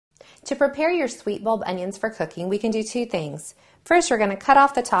To prepare your sweet bulb onions for cooking, we can do two things. First, we're going to cut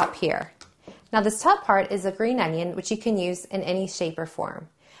off the top here. Now this top part is a green onion, which you can use in any shape or form.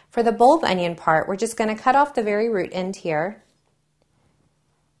 For the bulb onion part, we're just going to cut off the very root end here.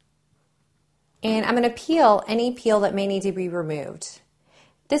 And I'm going to peel any peel that may need to be removed.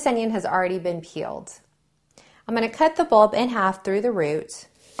 This onion has already been peeled. I'm going to cut the bulb in half through the root.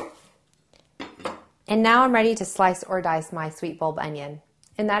 And now I'm ready to slice or dice my sweet bulb onion.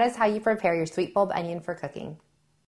 And that is how you prepare your sweet bulb onion for cooking.